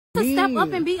to step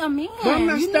up and be a man. But I'm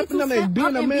not stepping up and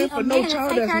being a man for no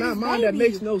child that's not mine. That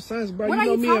makes no sense, bro. You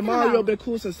know me and Mario been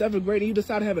cool since 7th grade, and you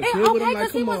decided to have a kid with him.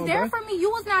 Like, come on, bro. He was there for me. You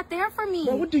was not there for me.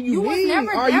 Bro, what do you mean?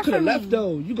 Or you could have left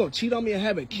though. You gonna cheat on me and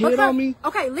have a kid on me?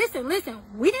 Okay, listen.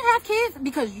 We didn't have kids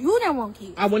because you didn't want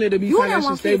kids. I wanted to be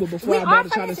financially stable before I brought a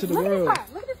child into the world.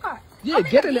 Look at this car. Yeah,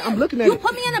 get in there. I'm looking at it. You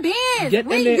put me in the bed. Get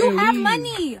in there. You have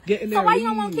money. Get in there. So why you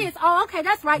don't want kids? Oh, okay,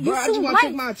 that's right. You shoot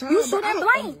blank. You shoot at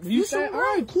blank. You say, all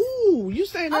right, cool. You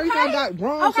saying everything I got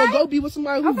wrong, so go be with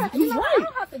somebody who's right. I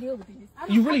don't have to deal with this.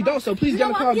 You really don't, so please get in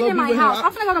the car, go be with him.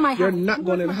 I'm finna go to my house. You're not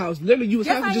going in the house. Literally, you was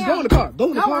having just go in the car. Go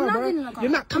in the car, bro. You're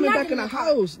not coming back in the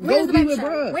house. Go be with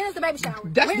bro. When is the baby shower?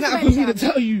 That's not for me to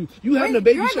tell you. You having a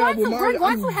baby shower with Mario.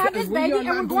 We're going to have this baby, and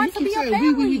we're going to be a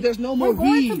family. There's no more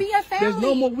we. There's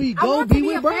no more we. Go be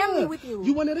with bro.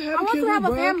 You wanted to have a kid with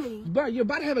bro. Bro, you're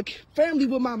about to have a family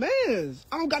with my mans.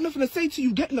 I don't got nothing to say to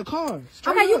you. Get in the car.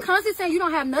 Okay, you constantly saying you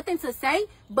don't have nothing to say,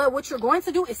 but what you're going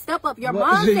to do is step up. Your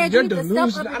mom said you need to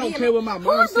step up. I don't care what my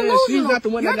mom says. She's not the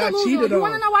one that got cheated on. You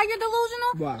want to know why you're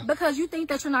delusional? Why? Because you think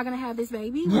that you're not going to have this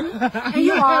baby. And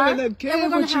you are. And we're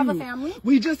going to have a family.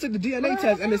 We just took the DNA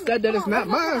test and it said that it's not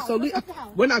mine. So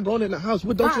we're not going in the house.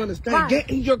 What don't you understand? Get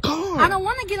in your car. I don't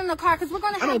want to get in the car because we're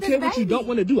going to have this baby. I don't care what you don't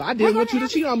want to do. I didn't want you to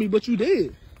cheat on me, but you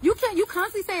did. You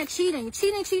constantly saying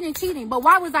cheating. But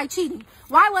why was I cheating?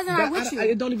 Why wasn't I with you?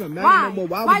 It don't even matter no more.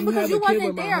 Why because you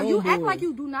wasn't there. You act like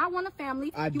you do not want a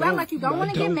family. You act like you don't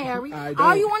want to get married.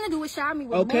 All you want to do is shower me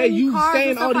with okay, you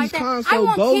saying all these cons,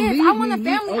 so go leave me. I want a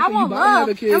family. I want love.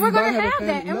 And we're going to have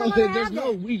that. No, there's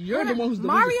no we. You're the one who's the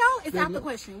Mario is out the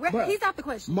question. He's out the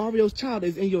question. Mario's child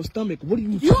is in your stomach. What are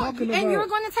you talking about? And you're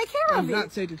going to take care of it. I'm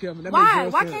not taking care of it. Why?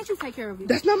 Why can't you take care of it?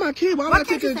 That's not my kid. Why am I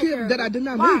taking care of that I did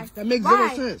not make? That makes zero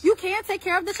sense. You can't take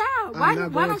care of the child.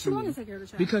 Why don't you want to take care of the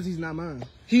child? Because he's not mine.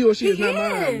 He or she is not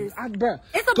mine.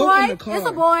 It's a boy. It's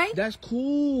a boy. That's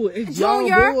cool. It's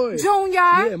Junior. Boy. Junior.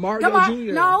 Yeah, Mario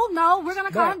Junior. No, we're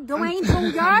gonna call him Dwayne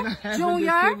Junior.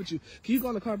 Junior. Can you go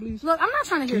in the car, please? Look, I'm not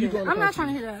trying to hear that. I'm not trying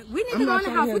to hear that. We need to go in the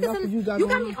house. You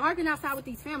got me arguing outside with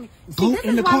these families. Go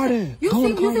in the car then. You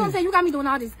see what I'm saying? You got me doing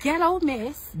all this ghetto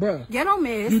mess. Bruh. Ghetto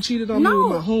mess. You cheated on me with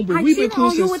my homeboy. We've been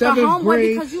cool since 7th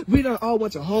grade. We done all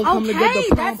went to homecoming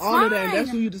together, prom, all of that, and that's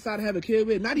who you decided to have a kid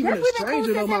with. Not even a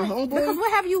stranger though, my homeboy. Because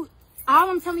what have you? All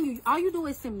I'm telling you, all you do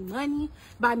is send me money,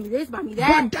 buy me this, buy me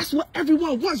that. But that's what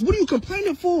everyone wants. What are you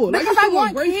complaining for? Because I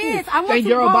want kids. I want and to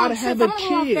you're go about to have a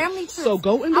kid. So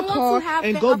go in the car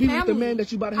and go be with the man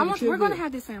that you about to have a kid with. We're going to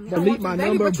have this family. Delete my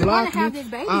number, block me.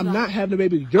 I'm not having the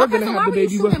baby. You're going to have the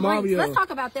baby with Mario. Let's talk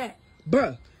about that.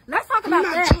 Bruh. Let's talk about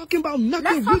that. I'm not talking about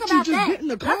nothing with you. Just get in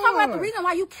the car. Let's talk about the reason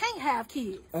why you can't have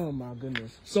kids. Oh my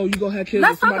goodness. So you gonna have kids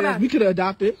with somebody else? We could have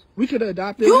adopted.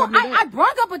 I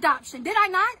brought up adoption. Did I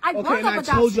not? I brought up adoption. And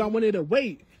I told you I wanted to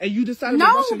wait. And you decided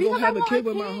to go have a kid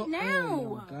with my home. Now.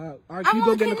 Oh my God. All right, can you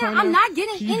go get in the car now? I'm not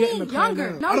getting any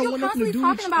younger. No, you're constantly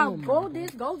talking about go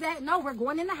this, go that. No, we're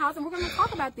going in the house and we're going to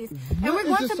talk about this. And we're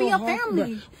going to be a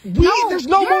family. There's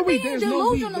no more we. You're being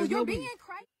delusional. You're being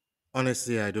crazy.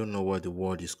 Honestly, I don't know what the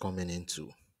world is coming into.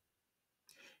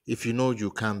 If you know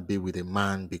you can't be with a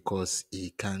man because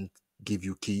he can't give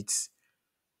you kids,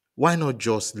 why not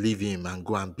just leave him and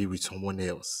go and be with someone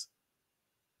else?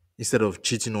 Instead of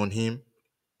cheating on him,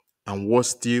 and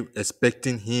worse still,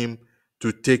 expecting him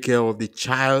to take care of the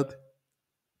child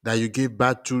that you gave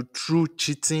birth to through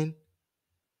cheating.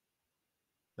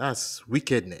 That's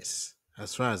wickedness,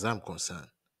 as far as I'm concerned.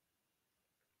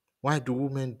 Why do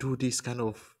women do this kind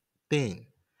of thing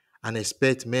and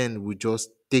expect men will just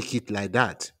take it like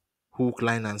that, hook,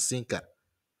 line, and sinker?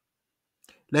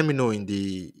 Let me know in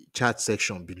the chat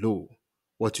section below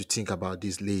what you think about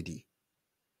this lady.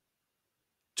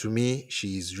 To me,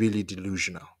 she is really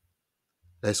delusional.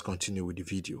 Let's continue with the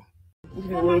video. What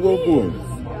you want to go for?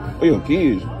 Oh, your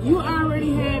kids. You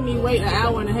already had me wait an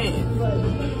hour and a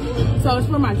half. So it's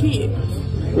for my kids.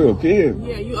 For your kids?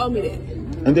 Yeah, you owe me that.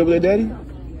 And they with their daddy?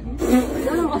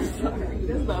 No, I'm sorry.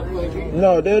 That's not funny.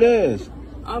 No, that is.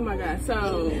 Oh my God,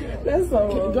 so that's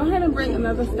so. Go ahead and bring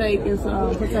another steak and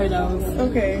some potatoes.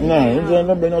 Okay. No,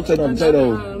 don't bring no steak and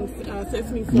potatoes.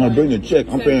 Sesame sauce. No, bring the check.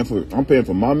 I'm paying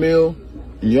for my meal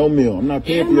and your meal. I'm not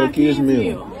paying for your kids'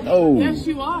 meal. No. Yes,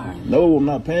 you are. No, I'm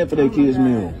not paying for their kids'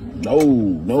 meal. No.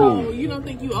 So you don't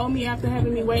think you owe me after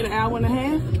having me wait an hour and a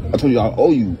half? I told you I owe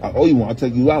you. I owe you when I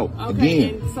take you out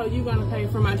again. And so you're gonna pay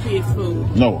for my kids'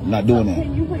 food? No, I'm not doing that.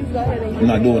 Can you please go ahead and? I'm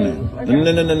not doing that.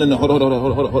 Okay. No.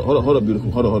 Hold up,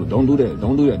 beautiful. Hold up. Don't do that.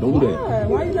 Don't do that. Don't do that.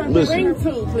 Why you gonna bring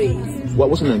two, please?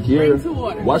 What's in that, Kiera? Bring 2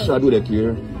 orders. Why should I do that,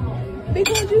 Kiera?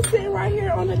 Because you sitting right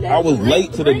here on the date. I was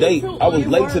late to the date. I was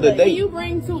late to the date. You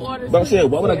bring 2 orders. But I'm saying,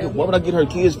 why would I get her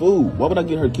kids food? Why would I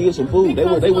get her kids some food? They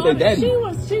with their daddy.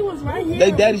 She was right here.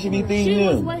 Their daddy should be feeding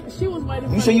him. She was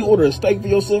waiting. You say you order a steak for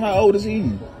your son? How old is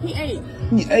he? He 8.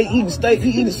 He 8 eating steak. He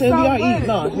eating the same thing I eat.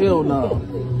 Nah, hell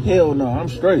no. Hell no. I'm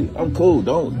straight. I'm cool.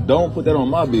 Don't put that on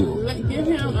my bill. Give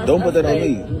him don't put that on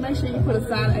me. Make sure you put a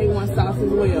side of A1 sauce as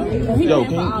well. He paying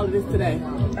for all of this today.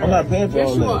 I'm not paying for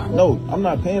all that. No, I'm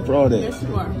not paying for all that. Yes,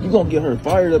 you are. You gonna get her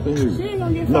fired up in here. She ain't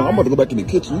gonna get fired. No, I'm about to go back in the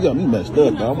kitchen. You got me messed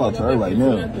up, bro. I'm about to tell her right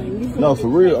now. No, for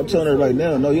real. I'm telling her right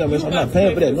now. No, you got me. I'm not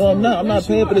paying for that. No, I'm not. I'm not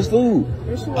paying for this food.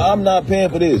 I'm not paying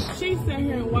for this. She sat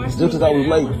here and watched just because I was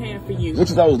late. Just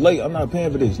because I was late, I'm not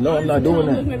paying for this. No, I'm not doing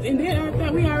that. And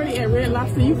then we already at Red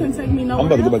Lobster. You couldn't take me nowhere. I'm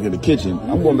about to go back to the kitchen.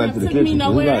 I'm going back to the kitchen.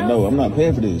 No, I'm not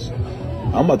paying for this.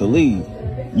 I'm about to leave.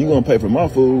 You gonna pay for my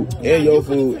food and your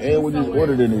food and what you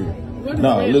ordered in here.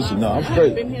 No, listen, no, I'm straight.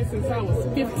 I've been here since I was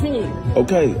 15.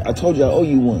 Okay, I told you I owe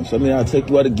you one. So I mean, I'll take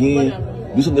you out again.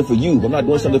 Whatever. Do something for you, but I'm not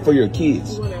doing something for your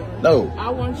kids. Whatever. No,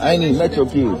 I ain't even met your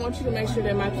kids. I want you to make sure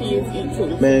that my kids eat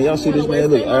too. Man, y'all see this, man?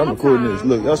 Look, I'm recording this.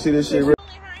 Look, y'all see this shit?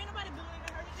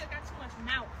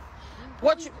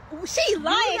 She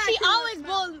lying. She always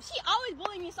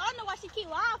bully me, so I don't know why she keep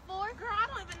lying for. Girl, I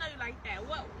don't even know you like that.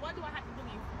 What do I have to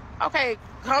bully you for? Okay,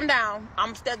 calm down.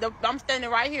 I'm standing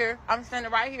right here.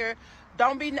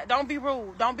 Don't be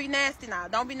rude. Don't be nasty now.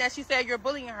 Don't be nasty. She said you're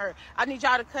bullying her. I need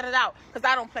y'all to cut it out because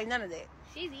I don't play none of that.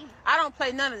 She's easy. I don't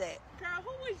play none of that. Girl,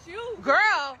 who is you?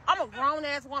 Girl, I'm a grown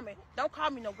ass woman. Don't call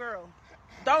me no girl.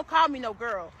 Don't call me no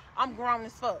girl. I'm grown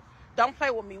as fuck. Don't play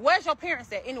with me. Where's your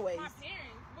parents at anyways? My parents?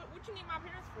 What you need my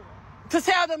parents for? To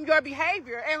tell them your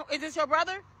behavior. And is this your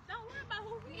brother? Don't worry about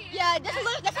who he is. Yeah, that's a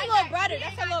little brother.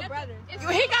 That's a little brother.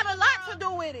 He got a lot to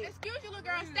do with it. Excuse you, little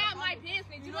girl. Stop my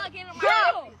business. You want to get him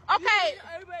girl,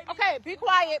 okay, be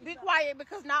quiet,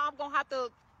 because now I'm going to have to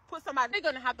put somebody, they're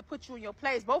going to have to put you in your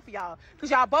place, both of y'all, because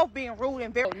y'all both being rude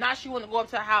and very, now she want to go up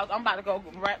to the house. I'm about to go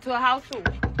right to the house too.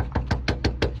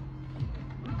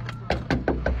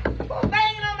 Who's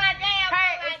banging on my damn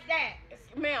like that?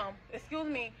 Ma'am, excuse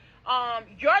me.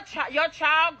 Your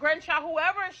child, grandchild,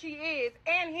 whoever she is,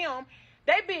 and him,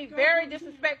 they be very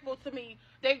disrespectful to me.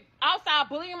 They outside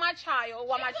bullying my child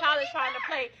while my child is trying to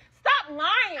play. Stop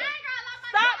lying.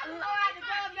 Stop.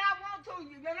 Y'all want to.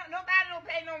 Nobody don't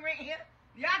pay no rent here.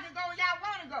 Y'all can go where y'all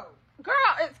want to go.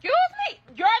 Girl, excuse me.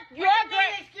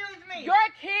 Excuse me. Your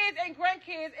kids and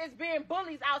grandkids is being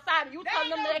bullies outside, and you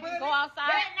telling them they can go outside.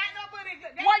 They not no bullies.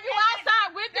 Were you outside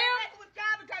with them? They mess with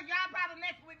y'all because y'all probably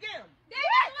mess with them.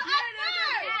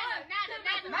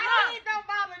 My kids don't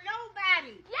bother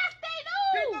nobody. Yes, they do.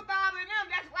 People bother them.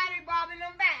 That's why they bother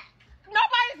them back.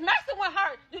 Nobody's messing with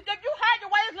her. If you heard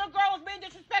the way this little girl was being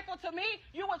disrespectful to me,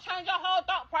 you would change your whole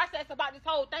thought process about this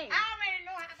whole thing. I already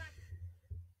know how.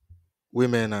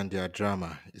 Women and their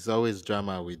drama. It's always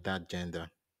drama with that gender.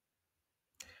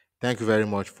 Thank you very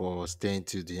much for staying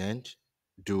to the end.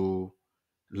 Do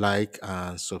like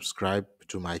and subscribe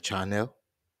to my channel.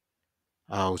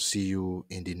 I'll see you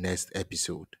in the next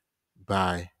episode.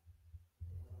 Bye.